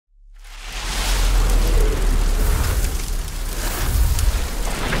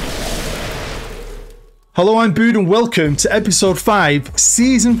Hello, I'm Bood and welcome to episode 5,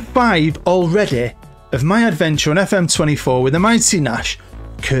 season 5 already of my adventure on FM24 with the mighty Nash,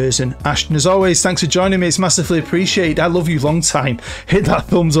 Curzon Ashton. As always, thanks for joining me, it's massively appreciated. I love you long time. Hit that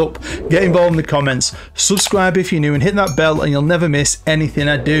thumbs up, get involved in the comments, subscribe if you're new and hit that bell and you'll never miss anything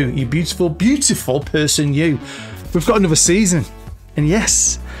I do. You beautiful, beautiful person you. We've got another season and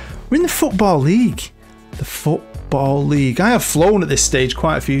yes, we're in the Football League. The Football League. I have flown at this stage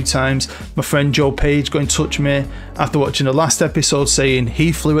quite a few times. My friend Joe Page got in touch with me after watching the last episode saying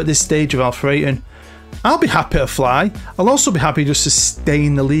he flew at this stage of Alfreighton. I'll be happy to fly. I'll also be happy just to stay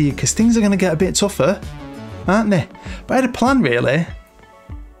in the league because things are going to get a bit tougher, aren't they? But I had a plan really.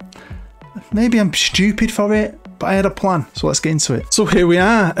 Maybe I'm stupid for it, but I had a plan. So let's get into it. So here we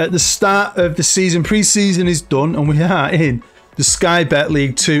are at the start of the season. Pre-season is done and we are in the Sky Bet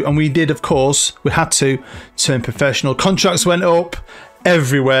League 2, and we did, of course, we had to turn professional. Contracts went up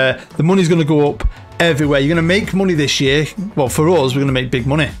everywhere. The money's going to go up everywhere. You're going to make money this year. Well, for us, we're going to make big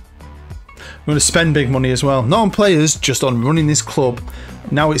money. We're going to spend big money as well. Not on players, just on running this club.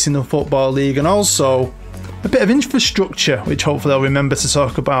 Now it's in the Football League, and also a bit of infrastructure, which hopefully I'll remember to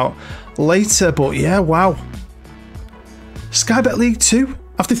talk about later. But yeah, wow. Sky Bet League 2.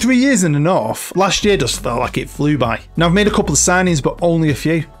 After 3 years in the North, last year just felt like it flew by. Now I've made a couple of signings, but only a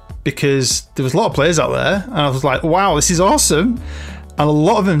few, because there was a lot of players out there, and I was like, wow, this is awesome. And a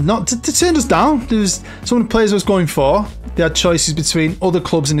lot of them, not to turn us down, there was some of the players I was going for, they had choices between other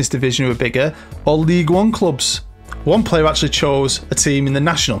clubs in this division who were bigger, or League One clubs. One player actually chose a team in the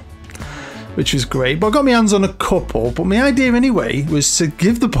National, which was great. But I got my hands on a couple. But my idea anyway was to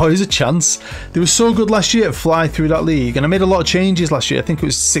give the boys a chance. They were so good last year to fly through that league. And I made a lot of changes last year. I think it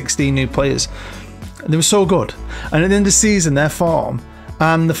was 16 new players. And they were so good. And at the end of the season, their form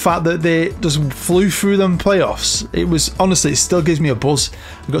and the fact that they just flew through them playoffs, it was, honestly, it still gives me a buzz.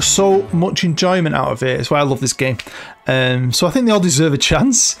 I got so much enjoyment out of it. It's why I love this game. So I think they all deserve a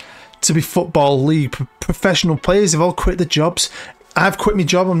chance to be Football League professional players. They've all quit their jobs. I've quit my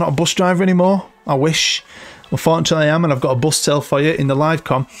job. I'm not a bus driver anymore. I wish. Unfortunately, I am, and I've got a bus tale for you in the live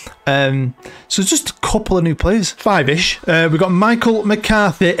com. So just a couple of new players, 5-ish. We've got Michael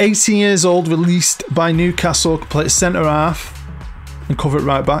McCarthy, 18 years old, released by Newcastle, can play centre half and cover it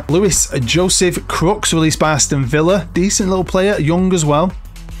right back. Lewis Joseph Crooks, released by Aston Villa, decent little player, young as well,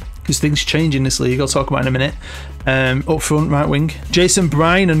 because things change in this league. I'll talk about in a minute. Up front, right wing. Jason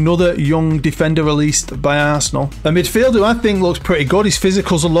Bryan, another young defender released by Arsenal. A midfielder who I think looks pretty good. His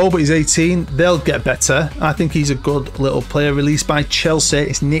physicals are low, but he's 18. They'll get better. I think he's a good little player released by Chelsea.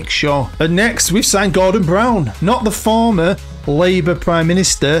 It's Nick Shaw. And next, we've signed Gordon Brown. Not the former Labour Prime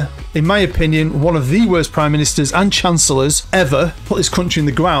Minister. In my opinion, one of the worst Prime Ministers and Chancellors ever. Put this country in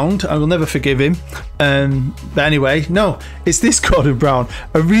the ground. I will never forgive him. But anyway, no. It's this Gordon Brown.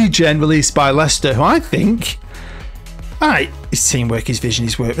 A regen released by Leicester, who I think... Alright, his teamwork, his vision,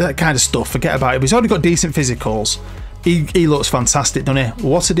 his work, that kind of stuff, forget about it. But he's already got decent physicals. He looks fantastic, doesn't he?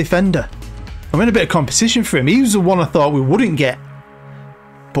 What a defender. I'm in a bit of competition for him. He was the one I thought we wouldn't get.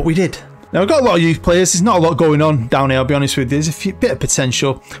 But we did. Now, we've got a lot of youth players. There's not a lot going on down here, I'll be honest with you. There's a bit of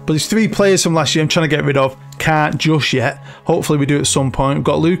potential. But there's 3 players from last year I'm trying to get rid of. Can't just yet. Hopefully we do at some point. We've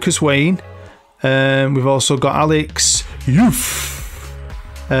got Lucas Wayne. We've also got Alex Youth.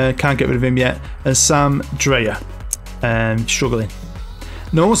 Can't get rid of him yet. And Sam Dreyer. Struggling.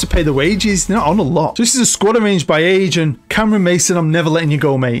 No one wants to pay the wages. They're not on a lot. So this is a squad arranged by age, and Cameron Mason, I'm never letting you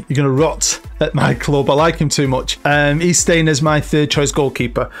go, mate. You're going to rot at my club. I like him too much. He's staying as my 3rd choice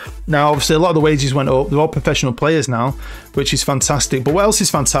goalkeeper. Now, obviously, a lot of the wages went up. They're all professional players now, which is fantastic. But what else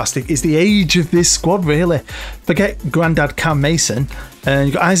is fantastic is the age of this squad, really. Forget Grandad Cam Mason.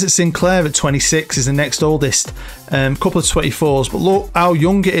 You've got Isaac Sinclair at 26 is the next oldest. A couple of 24s. But look how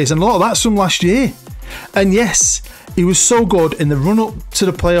young it is. And a lot of that's from last year. And yes, he was so good in the run-up to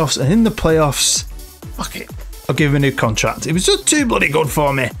the playoffs, and in the playoffs, fuck it, I'll give him a new contract. It was just too bloody good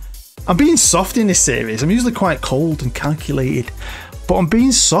for me. I'm being soft in this series. I'm usually quite cold and calculated, but I'm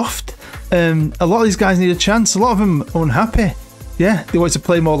being soft. A lot of these guys need a chance. A lot of them are unhappy. Yeah, they wanted to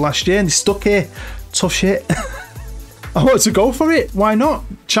play more last year, and they're stuck here. Tough shit. I wanted to go for it. Why not?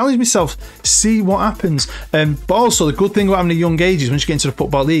 Challenge myself. See what happens. But also, the good thing about having a young age is once you get into the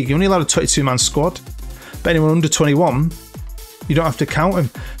Football League, you're only allowed a 22-man squad. But anyone under 21, you don't have to count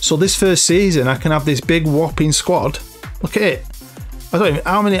them. So this first season, I can have this big whopping squad. Look at it. I don't even,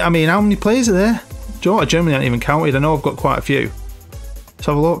 how many players are there? Do you know what? I generally haven't even counted. I know I've got quite a few. Let's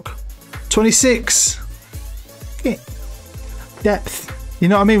have a look. 26. Okay. Depth. You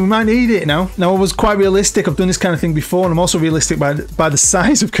know what I mean? We might need it now. Now, I was quite realistic. I've done this kind of thing before, and I'm also realistic by the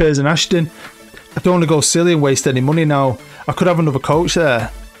size of Curzon Ashton. I don't want to go silly and waste any money now. I could have another coach there,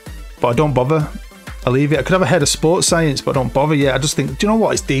 but I don't bother. I'll leave it. I could have a head of sports science, but I don't bother yet. I just think, do you know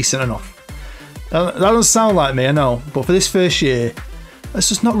what? It's decent enough. That doesn't sound like me, I know. But for this first year, let's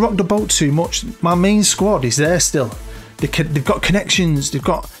just not rock the boat too much. My main squad is there still. They've got connections.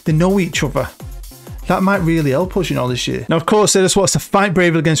 They know each other. That might really help us, you know, this year. Now, of course, they just want us to fight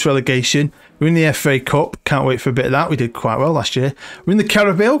bravely against relegation. We're in the FA Cup. Can't wait for a bit of that. We did quite well last year. We're in the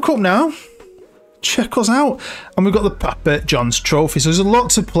Carabao Cup now. Check us out. And we've got the Papa John's Trophy. So there's a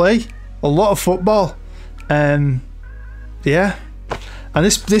lot to play. A lot of football. Yeah. And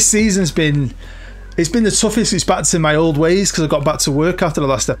this season's been... It's been the toughest. It's back to my old ways because I got back to work after the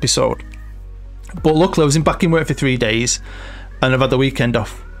last episode. But luckily, I was back in work for 3 days. And I've had the weekend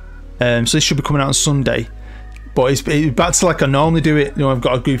off. So this should be coming out on Sunday, but it's back to like I normally do it. You know, I've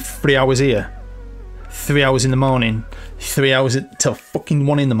got to do 3 hours here, 3 hours in the morning, 3 hours till fucking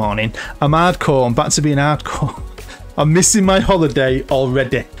 1 in the morning. I'm hardcore. I'm back to being hardcore. I'm missing my holiday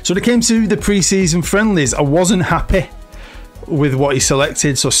already. So when it came to the pre-season friendlies, I wasn't happy with what he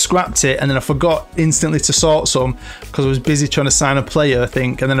selected, so I scrapped it, and then I forgot instantly to sort some because I was busy trying to sign a player, I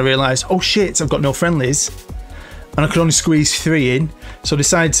think, and then I realised, oh shit, I've got no friendlies. And I could only squeeze 3 in, so I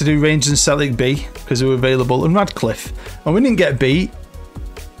decided to do Rangers and Celtic B because they were available, and Radcliffe. And we didn't get beat.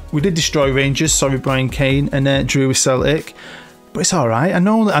 We did destroy Rangers, sorry Brian Kane, and drew with Celtic. But it's alright, I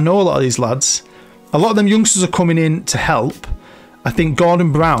know a lot of these lads. A lot of them youngsters are coming in to help. I think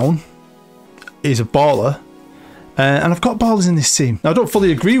Gordon Brown is a baller. And I've got ballers in this team. Now I don't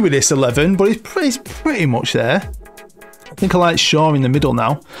fully agree with this 11, but it's pretty much there. I think I like Shaw in the middle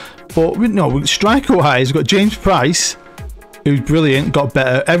now. But no, striker-wise, we've got James Price, who's brilliant, got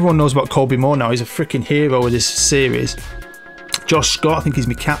better. Everyone knows about Colby Moore now. He's a freaking hero of this series. Josh Scott, I think he's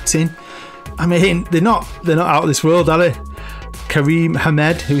my captain. I mean, they're not out of this world, are they? Kareem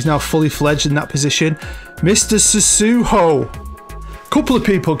Hamed, who's now fully fledged in that position. Mr. Sissoko. A couple of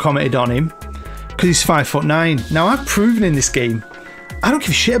people commented on him because he's 5'9". Now, I've proven in this game, I don't give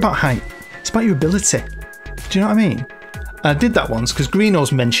a shit about height. It's about your ability. Do you know what I mean? I did that once because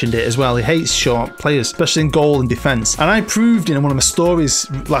Greeno's mentioned it as well. He hates short players, especially in goal and defence. And I proved in one of my stories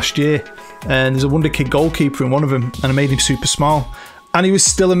last year, and there's a wonder kid goalkeeper in one of them, and I made him super small. And he was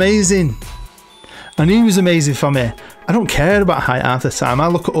still amazing. And he was amazing for me. I don't care about height half the time. I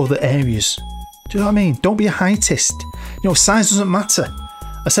look at other areas. Do you know what I mean? Don't be a heightist. You know, size doesn't matter.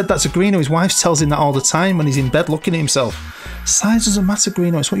 I said that to Greeno. His wife tells him that all the time when he's in bed looking at himself. Size doesn't matter,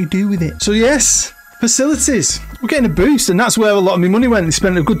 Greeno. It's what you do with it. So yes, facilities. We're getting a boost, and that's where a lot of my money went. They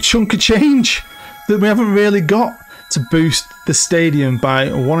spent a good chunk of change that we haven't really got to boost the stadium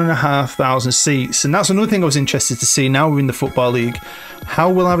by 1,500 seats. And that's another thing I was interested to see now we're in the Football League. How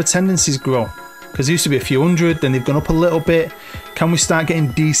will our attendances grow? Because there used to be a few hundred, then they've gone up a little bit. Can we start getting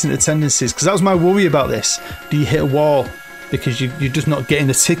decent attendances? Because that was my worry about this. Do you hit a wall? Because you're just not getting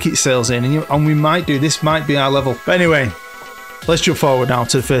the ticket sales in, and we might do. This might be our level. But anyway, let's jump forward now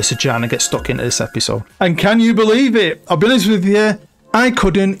to the 1st of Jan and get stuck into this episode. And can you believe it? I'll be honest with you, I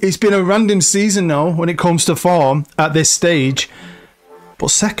couldn't. It's been a random season now when it comes to form at this stage. But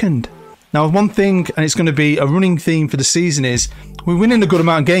second. Now, one thing, and it's going to be a running theme for the season, is we're winning a good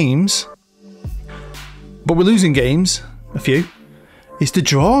amount of games, but we're losing games, a few. It's the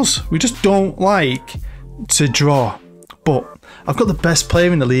draws. We just don't like to draw. But I've got the best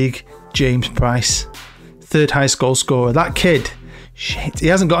player in the league, James Price. 3rd highest goal scorer. That kid, shit, he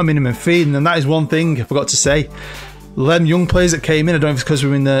hasn't got a minimum fee, and that is one thing I forgot to say. Them young players that came in, I don't know if it's because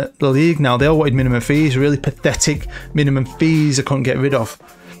we're in the league now, they all wanted minimum fees, really pathetic minimum fees I couldn't get rid of.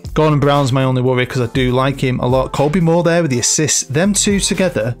 Gordon Brown's my only worry because I do like him a lot. Colby Moore there with the assists. Them two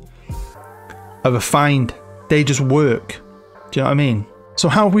together are a find. They just work. Do you know what I mean? So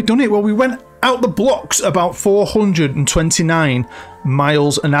how have we done it? Well, we went out the blocks about 429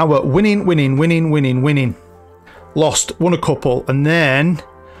 miles an hour. Winning. Lost, won a couple, and then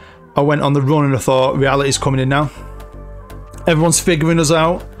I went on the run and I thought, reality's coming in now. Everyone's figuring us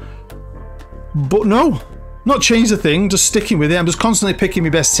out. But no, not change the thing, just sticking with it. I'm just constantly picking my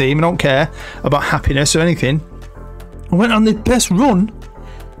best team. I don't care about happiness or anything. I went on the best run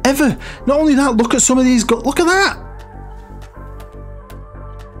ever. Not only that, look at some of these. Look at that.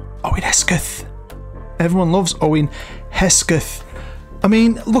 Owen Hesketh. Everyone loves Owen Hesketh. I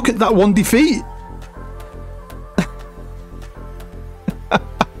mean, look at that one defeat.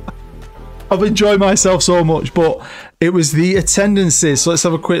 I've enjoyed myself so much, but it was the attendances. So let's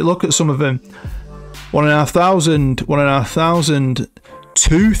have a quick look at some of them. 1,500, 1,500,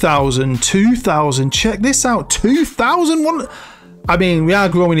 2,000, 2,000. Check this out, 2,000. I mean, we are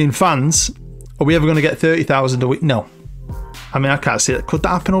growing in fans. Are we ever going to get 30,000 a week? No. I mean, I can't see it. Could that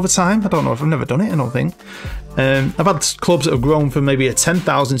happen over time? I don't know. I've never done it, I don't think. I've had clubs that have grown from maybe a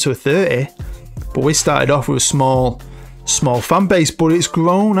 10,000 to a 30. But we started off with a small fan base, but it's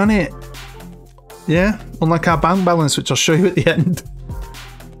grown, hasn't it? Yeah, unlike our bank balance, which I'll show you at the end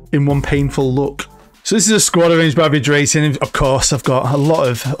in one painful look. So this is a squad arranged by Average Rating. Of course, I've got a lot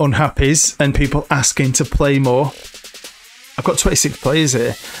of unhappies and people asking to play more. I've got 26 players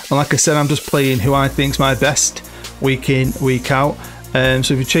here, and like I said, I'm just playing who I think's my best week in, week out.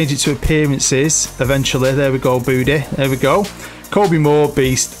 So if we change it to appearances, eventually, there we go, Booty, there we go. Kobe Moore,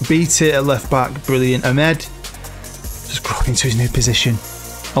 beast. Beat it at left back, brilliant. Ahmed, just growing into his new position.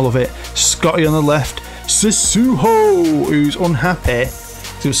 I love it. Scotty on the left. Sissoko, who's unhappy,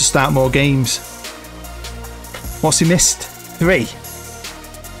 he wants to start more games. What's he missed? 3.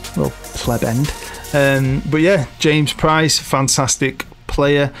 Little pleb end. But yeah, James Price, fantastic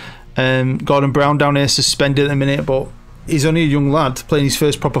player. Gordon Brown down here suspended at the minute, but he's only a young lad playing his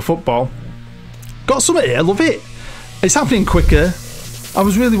first proper football. Got something here, love it. It's happening quicker. I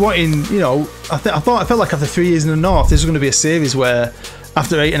was really wanting, you know, I felt like after 3 years in the North, this was going to be a series where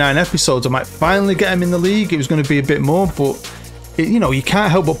after 8 or 9 episodes, I might finally get him in the league. It was going to be a bit more, but you know, you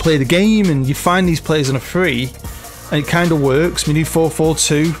can't help but play the game, and you find these players on a free, and it kind of works. My new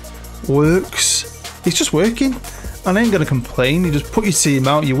 4-4-2 works. It's just working. And I ain't going to complain. You just put your team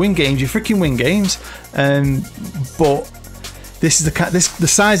out, you win games, you freaking win games. But this is the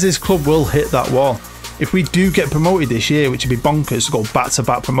size of this club will hit that wall. If we do get promoted this year, which would be bonkers to go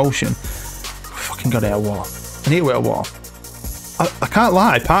back-to-back promotion, we fucking got to hit a wall. I need to hit a wall. I can't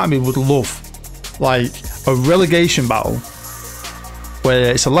lie, part of me would love like a relegation battle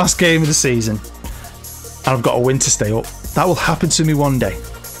where it's the last game of the season and I've got a win to stay up. That will happen to me one day,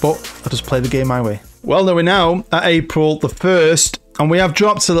 but I'll just play the game my way. Well, now we're now at April the 1st, and we have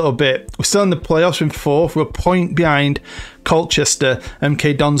dropped a little bit. We're still in the playoffs, we're in 4th. We're a point behind Colchester.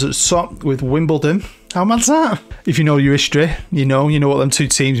 MK Dons at the top with Wimbledon. How mad's that? If you know your history, you know what them two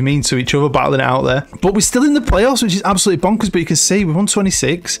teams mean to each other, battling it out there. But we're still in the playoffs, which is absolutely bonkers. But you can see we've won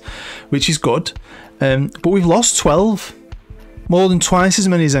 26, which is good. But we've lost 12. More than twice as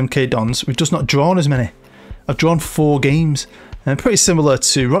many as MK Dons. We've just not drawn as many. I've drawn 4 games. Pretty similar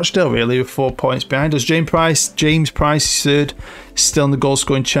to Rochdale, really, with 4 points behind us. James Price is 3rd, still in the goal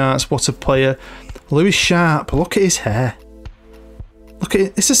scoring charts. What a player. Lewis Sharp, look at his hair. Look at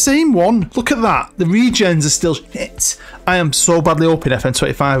it, it's the same one. Look at that. The regens are still shit. I am so badly hoping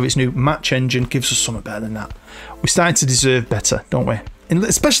FM25 with its new match engine gives us something better than that. We're starting to deserve better, don't we? And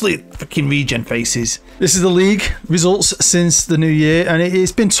especially fucking regen faces. This is the league results since the new year, and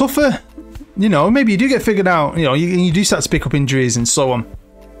it's been tougher. You know, maybe you do get figured out, you know, you do start to pick up injuries and so on.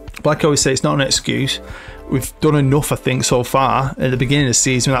 But like I always say, it's not an excuse. We've done enough, I think, so far at the beginning of the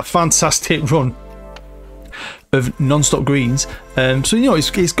season, that fantastic run of non-stop greens. So, you know,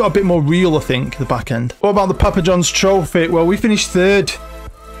 it's got a bit more real, I think, the back end. What about the Papa John's Trophy? Well, we finished 3rd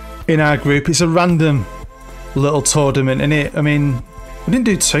in our group. It's a random little tournament, innit? I mean, we didn't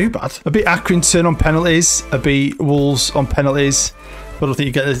do too bad. I beat Accrington on penalties. I beat Wolves on penalties. But I don't think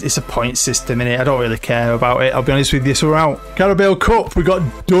you get it's a point system in it. I don't really care about it. I'll be honest with you, so we're out. Carabao Cup, we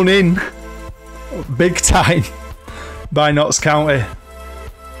got done in big time by Notts County.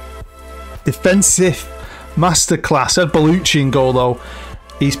 Defensive masterclass. I had Bellucci in goal though.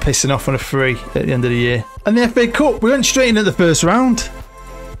 He's pissing off on a free at the end of the year. And the FA Cup, we went straight in at the first round.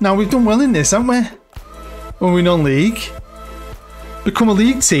 Now we've done well in this, haven't we? When we're non-league, become a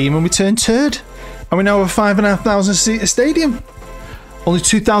league team and we turned 3rd. And we now have a 5,500 seat stadium. Only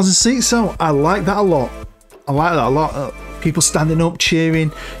 2,000 seats, so I like that a lot. I like that a lot. People standing up,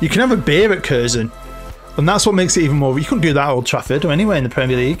 cheering. You can have a beer at Curzon, and that's what makes it even more. You couldn't do that at Old Trafford or anywhere in the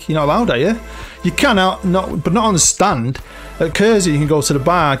Premier League. You're not allowed, are you? You can, but not on the stand. At Curzon, you can go to the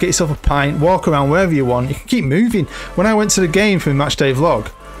bar, get yourself a pint, walk around wherever you want. You can keep moving. When I went to the game for my match day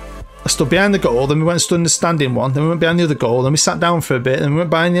vlog, I stood behind the goal, then we went and stood in the standing one, then we went behind the other goal, then we sat down for a bit, then we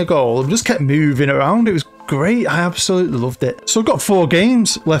went behind the goal, and we just kept moving around. It was great. I absolutely loved it. So we've got 4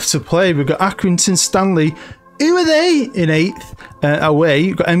 games left to play. We've got Accrington Stanley. Who are they? In 8th. Away,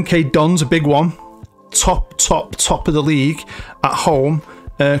 we've got MK Dons, a big one. Top of the league at home.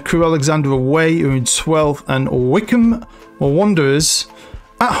 Crewe Alexandra away, who are in 12th. And Wycombe Wanderers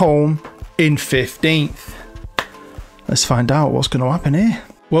at home in 15th. Let's find out what's going to happen here.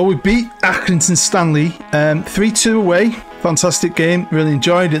 Well, we beat Accrington Stanley 3-2 away. Fantastic game, really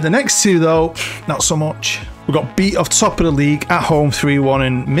enjoyed it. The next 2 though, not so much. We got beat off top of the league at home 3-1,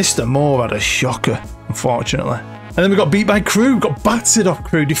 and Mr. Moore had a shocker, unfortunately. And then we got beat by Crewe, got battered off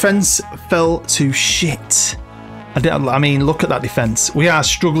Crewe. Defence fell to shit. I mean, look at that defence. We are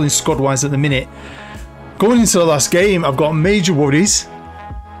struggling squad-wise at the minute. Going into the last game, I've got major worries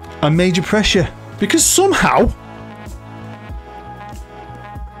and major pressure, because somehow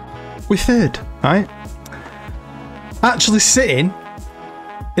we're third, right? Actually sitting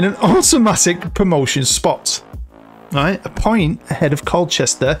in an automatic promotion spot, right? A point ahead of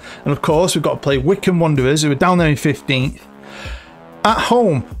Colchester. And of course, we've got to play Wycombe Wanderers, who are down there in 15th. At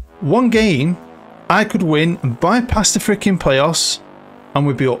home, one game I could win and bypass the freaking playoffs, and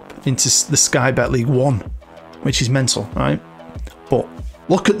we'd be up into the Sky Bet League 1, which is mental, right? But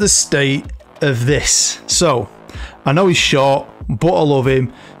look at the state of this. So, I know he's short, but I love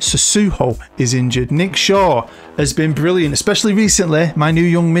him. Sasuho is injured. Nick Shaw has been brilliant, especially recently. My new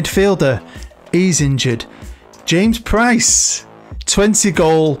young midfielder, he's injured. James Price, 20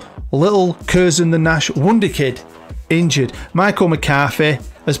 goal, little Curzon wonderkid, injured. Michael McCarthy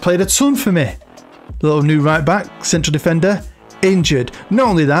has played a ton for me. Little new right back, central defender, injured. Not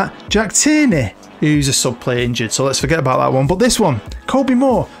only that, Jack Tierney, who's a sub player, injured. So let's forget about that one. But this one, Kobe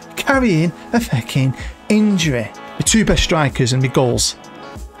Moore, carrying a fucking injury. The two best strikers and the goals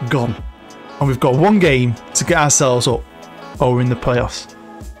gone. And we've got one game to get ourselves up or in the playoffs.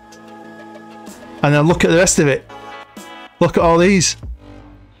 And then look at the rest of it. Look at all these.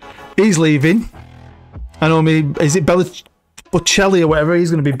 He's leaving. I know me, is it Bocelli or whatever? He's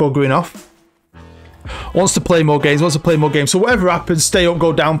going to be buggering off. Wants to play more games, So whatever happens, stay up,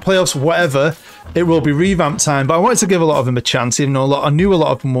 go down, playoffs, whatever, it will be revamp time. But I wanted to give a lot of them a chance, even though I knew a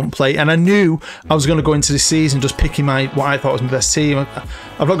lot of them wouldn't play. And I knew I was going to go into the season just picking what I thought was my best team.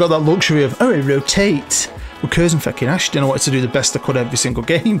 I've not got that luxury of, rotate. With Curzon Ashton, I wanted to do the best I could every single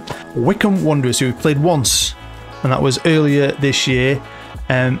game. Wycombe Wanderers, who we played once, and that was earlier this year,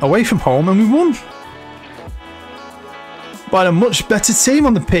 away from home, and we won. But I had a much better team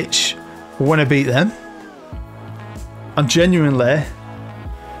on the pitch when I beat them. And genuinely,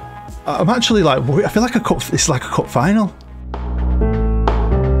 I'm actually like, I feel like it's like a cup final.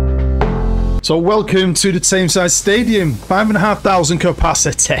 So welcome to the Tameside Stadium, 5,500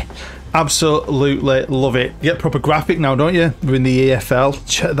 capacity. Absolutely love it. You get proper graphic now, don't you? We're in the EFL.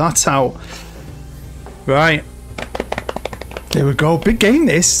 Check that out. Right. There we go. Big game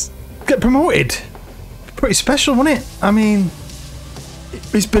this. Get promoted. Pretty special, wasn't it? I mean,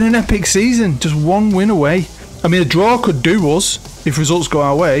 it's been an epic season. Just one win away. I mean, a draw could do us if results go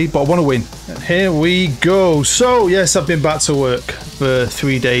our way, but I want to win. And here we go. So, yes, I've been back to work for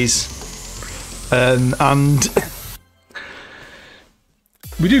 3 days. And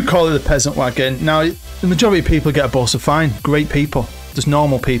we do call it the peasant wagon. Now, the majority of people get a bus are fine. Great people. Just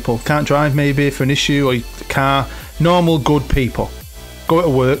normal people. Can't drive maybe for an issue or a car. Normal, good people. Go to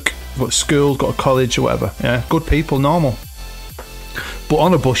work, go to school, go to college or whatever. Yeah, good people, normal. But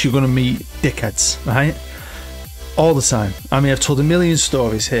on a bus, you're going to meet dickheads, right? All the time. I mean, I've told a million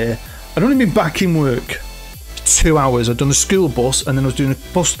stories here. I'd only been back in work for 2 hours. I'd done a school bus, and then I was doing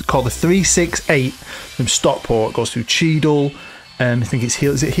a bus called the 368 from Stockport. It goes through Cheadle. I think it's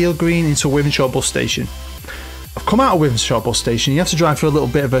Heel Green into Wivenshaw bus station. I've come out of Wivenshaw bus station. You have to drive through a little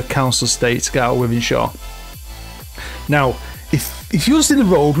bit of a council estate to get out of Wivenshaw. Now, if you're just in the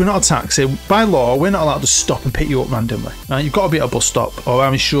road, we're not a taxi. By law, we're not allowed to stop and pick you up randomly. Right? You've got to be at a bus stop, or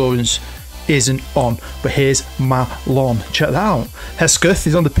our insurance isn't on. But here's my lawn. Check that out. Hesketh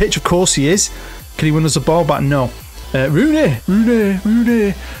is on the pitch. Of course he is. Can he win us a ball back? No. Rooney.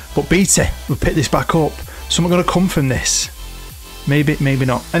 But Beatty will pick this back up. Something going to come from this. Maybe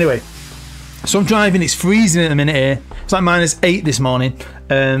not. Anyway, so I'm driving. It's freezing at the minute here. It's like -8 this morning.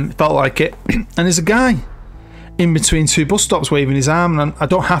 Felt like it. And there's a guy in between two bus stops waving his arm, and I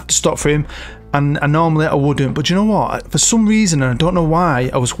don't have to stop for him. And normally I wouldn't. But do you know what? For some reason, and I don't know why,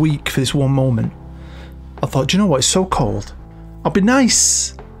 I was weak for this one moment. I thought, do you know what? It's so cold. I'll be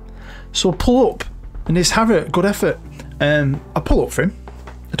nice. So I pull up, and it's Harriet. Good effort. I pull up for him.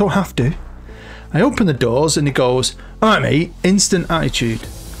 I don't have to. I open the doors, and he goes, "All right, mate, instant attitude.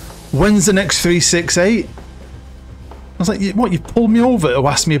 When's the next 368? I was like, what, you pulled me over to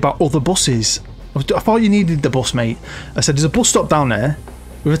ask me about other buses? I thought you needed the bus, mate. I said, there's a bus stop down there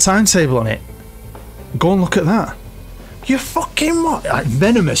with a timetable on it. Go and look at that. You fucking what? Like,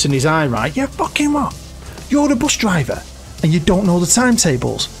 venomous in his eye, right? You fucking what? You're the bus driver and you don't know the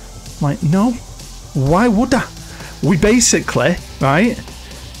timetables. I'm like, no. Why would I? We basically, right,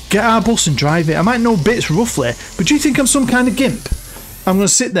 get our bus and drive it. I might know bits roughly, but do you think I'm some kind of gimp? I'm going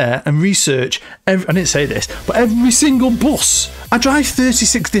to sit there and research, I didn't say this, but every single bus. I drive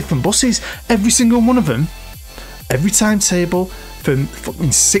 36 different buses. Every single one of them, every timetable, from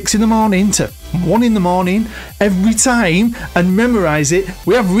fucking 6 in the morning to 1 in the morning, every time, and memorise it.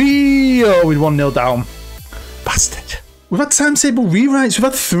 We have Rio with 1-0 down. Bastard. We've had timetable rewrites.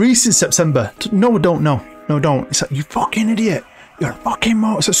 We've had 3 since September. No, I don't know. No, don't. It's like, you fucking idiot. You're a fucking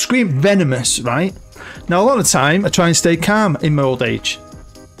mo. It's a scream venomous, right? Now, a lot of the time, I try and stay calm in my old age.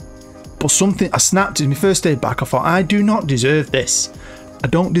 But something, I snapped it my first day back. I thought, I do not deserve this. I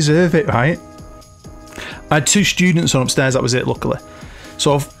don't deserve it, right? I had 2 students on upstairs, that was it, luckily.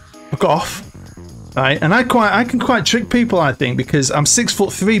 So I've got off, right? And I can quite trick people, I think, because I'm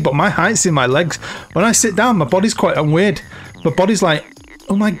 6'3", but my height's in my legs. When I sit down, my body's quite weird. My body's like,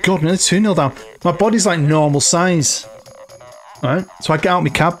 oh my God, nearly 2-0 down. My body's like normal size, right? So I get out my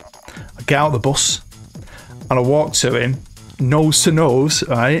cab, I get out the bus, and I walk to him, nose to nose,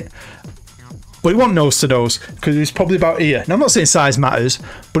 right? But it wasn't nose to nose, because it was probably about here. Now, I'm not saying size matters,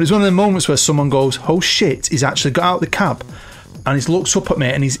 but it's one of the moments where someone goes, oh shit, he's actually got out the cab, and he looks up at me,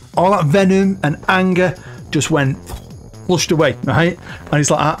 and he's all that venom and anger just went flushed away, right? And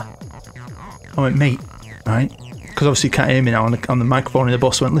he's like that. I went, mate, right? Because obviously you can't hear me now on the microphone in the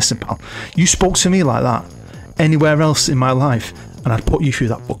bus. I went, listen, pal, you spoke to me like that anywhere else in my life, and I'd put you through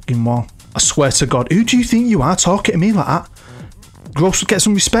that fucking wall. I swear to God, who do you think you are talking to me like that? Gross, get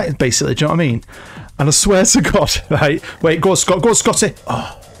some respect, basically, do you know what I mean? And I swear to God, right? Wait, go on, Scott, go on, Scotty.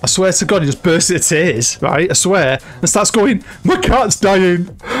 Oh, I swear to God, he just bursts into tears, right? I swear, and starts going, my cat's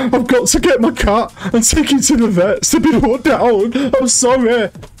dying. I've got to get my cat and take it to the vet to be put down. I'm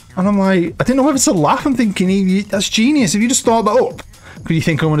sorry. And I'm like, I didn't know whether to laugh. I'm thinking, that's genius. If you just thought that up, could you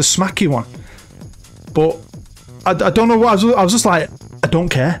think I'm going to smack you one? But I don't know what, I was just like, I don't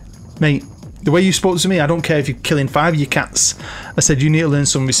care, mate. The way you spoke to me, I don't care if you're killing 5 of your cats. I said, you need to learn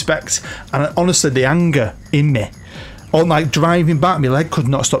some respect. And honestly, the anger in me, on like driving back, my leg could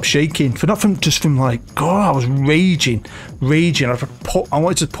not stop shaking. Just from like, God, I was raging. I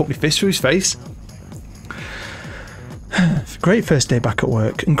wanted to put my fist through his face. Great first day back at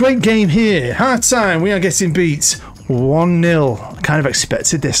work. And great game here. Hard time, we are getting beat 1-0. I kind of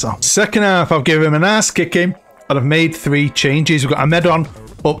expected this though. Second half, I've given him an ass kicking. And I've made 3 changes. We've got Ahmed on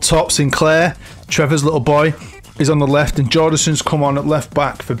up top, Sinclair, Trevor's little boy is on the left, and Jordison's come on at left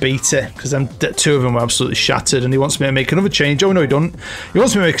back for Beatty, because them 2 of them were absolutely shattered, and he wants me to make another change. Oh no, he doesn't. He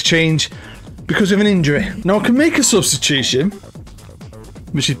wants me to make a change because of an injury. Now I can make a substitution,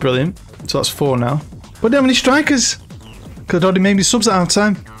 which is brilliant. So that's 4 now. But I don't have any strikers, because I'd already made me subs at half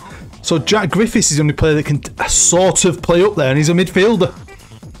time. So Jack Griffiths is the only player that can sort of play up there, and he's a midfielder.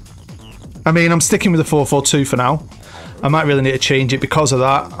 I mean, I'm sticking with the 4-4-2 for now. I might really need to change it because of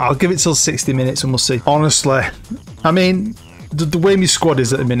that. I'll give it till 60 minutes and we'll see. Honestly, I mean, the way my squad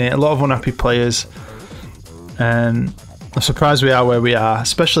is at the minute, a lot of unhappy players. I'm surprised we are where we are,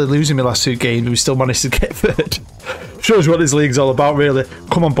 especially losing my last 2 games. We still managed to get 3rd. Shows what this league's all about, really.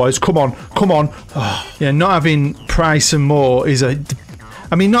 Come on, boys, come on, come on. Oh, yeah, not having Price and Moore is a...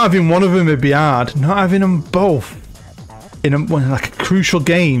 I mean, not having one of them would be hard. Not having them both in like a crucial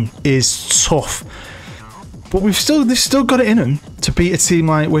game is tough. But they've still got it in them to beat a team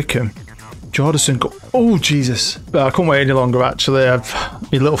like Wickham. Jordison, oh Jesus! But I couldn't wait any longer. Actually, my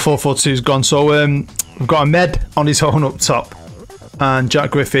little 4-4-2's gone. So we've got Ahmed on his own up top, and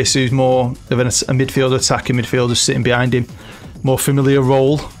Jack Griffiths, who's more of a midfielder, attacking midfielder, sitting behind him, more familiar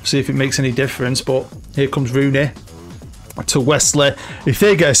role. See if it makes any difference. But here comes Rooney to Wesley. If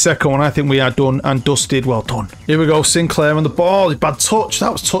they get a second one, I think we are done and dusted. Well done. Here we go. Sinclair on the ball. Bad touch.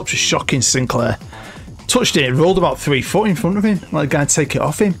 That touch was shocking. Sinclair touched it, rolled about 3 foot in front of him, like the guy take it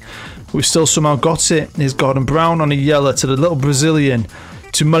off him. But we still somehow got it. Here's Gordon Brown on a yellow to the little Brazilian,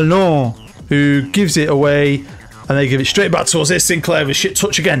 to Malone, who gives it away, and they give it straight back to us. Here's Sinclair with a shit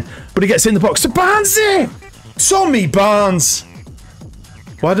touch again, but he gets in the box to Barnesy! Tommy Barnes!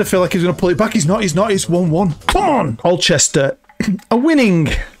 Why did I feel like he's going to pull it back? He's not, it's 1-1. Come on! Colchester are winning!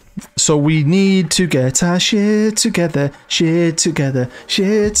 So we need to get our shit together, shit together,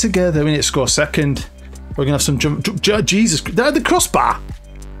 shit together. We need to score second. We're going to have some jump. Jesus, they had the crossbar.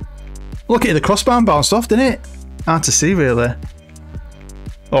 Look at the crossbar and bounced off, didn't it? Hard to see, really.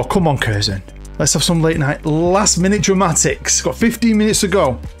 Oh, come on, Curzon. Let's have some late night, last minute dramatics. Got 15 minutes to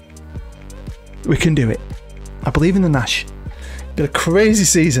go. We can do it. I believe in the Nash. Been a crazy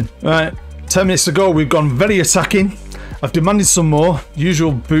season. Right, 10 minutes to go. We've gone very attacking. I've demanded some more.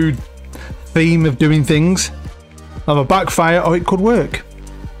 Usual booed theme of doing things. Have a backfire, or it could work.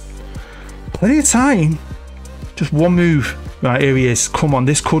 Plenty of time. Just one move. Right, here he is. Come on,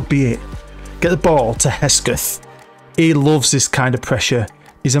 this could be it. Get the ball to Hesketh. He loves this kind of pressure.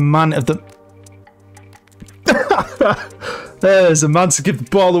 He's a man of the... There's a man to give the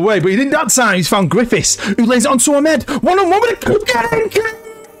ball away, but he didn't that time. He's found Griffiths, who lays it onto Ahmed. 1-on-1 with it. Get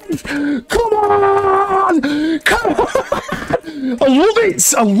in, come on! Come on! I love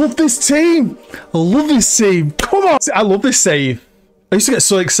it! I love this team! I love this team! Come on! I love this save. I used to get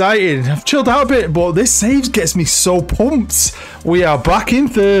so excited. I've chilled out a bit, but this save gets me so pumped. We are back in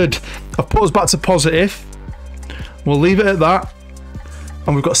 3rd. I've put us back to positive. We'll leave it at that.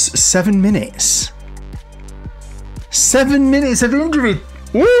 And we've got 7 minutes. 7 minutes of injury.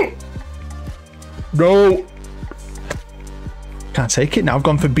 Woo! No. Can't take it now. I've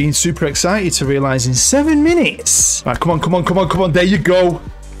gone from being super excited to realising 7 minutes. Right, come on, come on, come on, come on. There you go.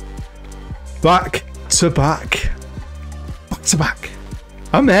 Back to back. Back to back.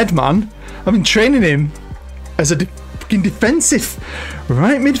 I'm Ed, man. I've been training him as a fucking defensive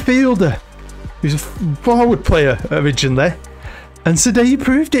right midfielder. He was a forward player originally. And today he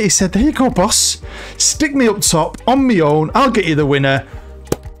proved it. He said, there you go, boss. Stick me up top on my own. I'll get you the winner.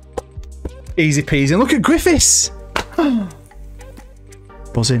 Easy peasy. And look at Griffiths.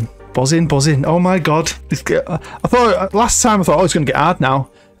 Buzzing, buzzing, buzzing. Oh my God. I thought last time I thought, oh, it's going to get hard now.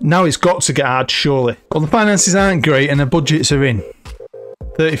 Now it's got to get hard, surely. Well, the finances aren't great and the budgets are in.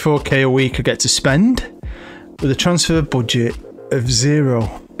 34k a week I get to spend with a transfer budget of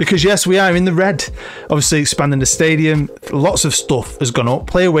 0. Because yes, we are in the red. Obviously expanding the stadium, lots of stuff has gone up.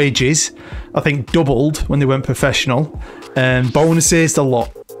 Player wages, I think, doubled when they went professional. And bonuses, a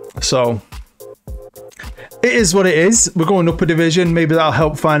lot. So it is what it is. We're going up a division. Maybe that'll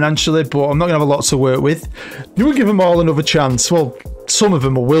help financially, but I'm not going to have a lot to work with. You will give them all another chance. Well, some of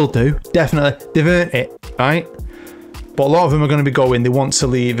them will do. Definitely. They've earned it, right? But a lot of them are going to be going. They want to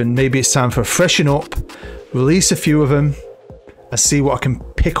leave, and maybe it's time for a freshen up, release a few of them, and see what I can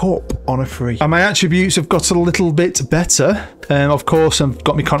pick up on a free. And my attributes have got a little bit better. Of course, I've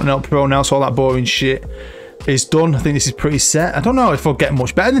got my Continental Pro now, so all that boring shit is done. I think this is pretty set. I don't know if I'll get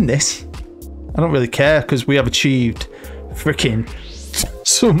much better than this. I don't really care, because we have achieved freaking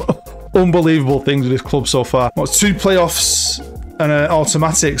some unbelievable things with this club so far. What's 2 playoffs and an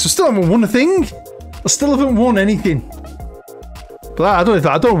automatic, so still haven't won a thing. I still haven't won anything. But I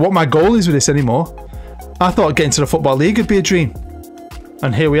don't know what my goal is with this anymore. I thought getting to the Football League would be a dream.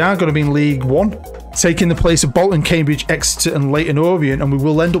 And here we are, going to be in League 1. Taking the place of Bolton, Cambridge, Exeter and Leyton Orient. And we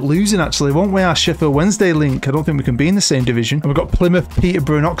will end up losing, actually, won't we? Our Sheffield Wednesday link. I don't think we can be in the same division. And we've got Plymouth,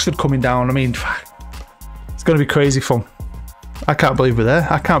 Peterborough and Oxford coming down. I mean, it's going to be crazy fun. I can't believe we're there.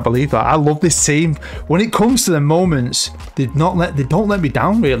 I can't believe that. I love this team. When it comes to the moments, they don't let me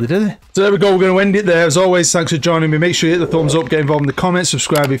down, really, do they? So there we go. We're going to end it there. As always, thanks for joining me. Make sure you hit the thumbs up, get involved in the comments,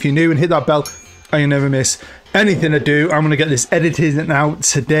 subscribe if you're new, and hit that bell and you never miss anything I do. I'm going to get this edited out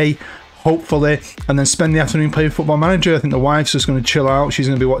today, hopefully, and then spend the afternoon playing Football Manager. I think the wife's just going to chill out. She's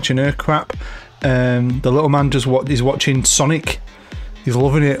going to be watching her crap. The little man just is watching Sonic. He's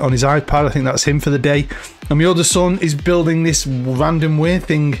loving it on his iPad. I think that's him for the day. And my other son is building this random weird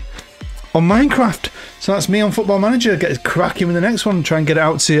thing on Minecraft. So that's me on Football Manager. Get cracking with the next one and try and get it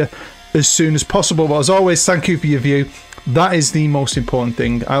out to you as soon as possible. But as always, thank you for your view. That is the most important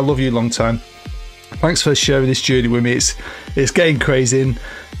thing. I love you long time. Thanks for sharing this journey with me. It's getting crazy.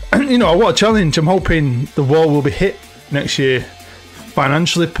 And you know, what a challenge. I'm hoping the wall will be hit next year.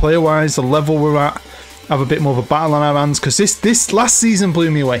 Financially, player-wise, the level we're at. Have a bit more of a battle on our hands, because this last season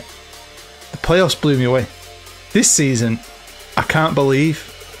blew me away. The playoffs blew me away. This season, I can't believe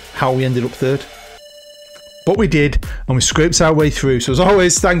how we ended up 3rd. But we did, and we scraped our way through. So as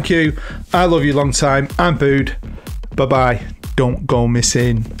always, thank you. I love you long time. I'm Bood. Bye-bye. Don't go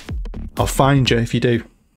missing. I'll find you if you do.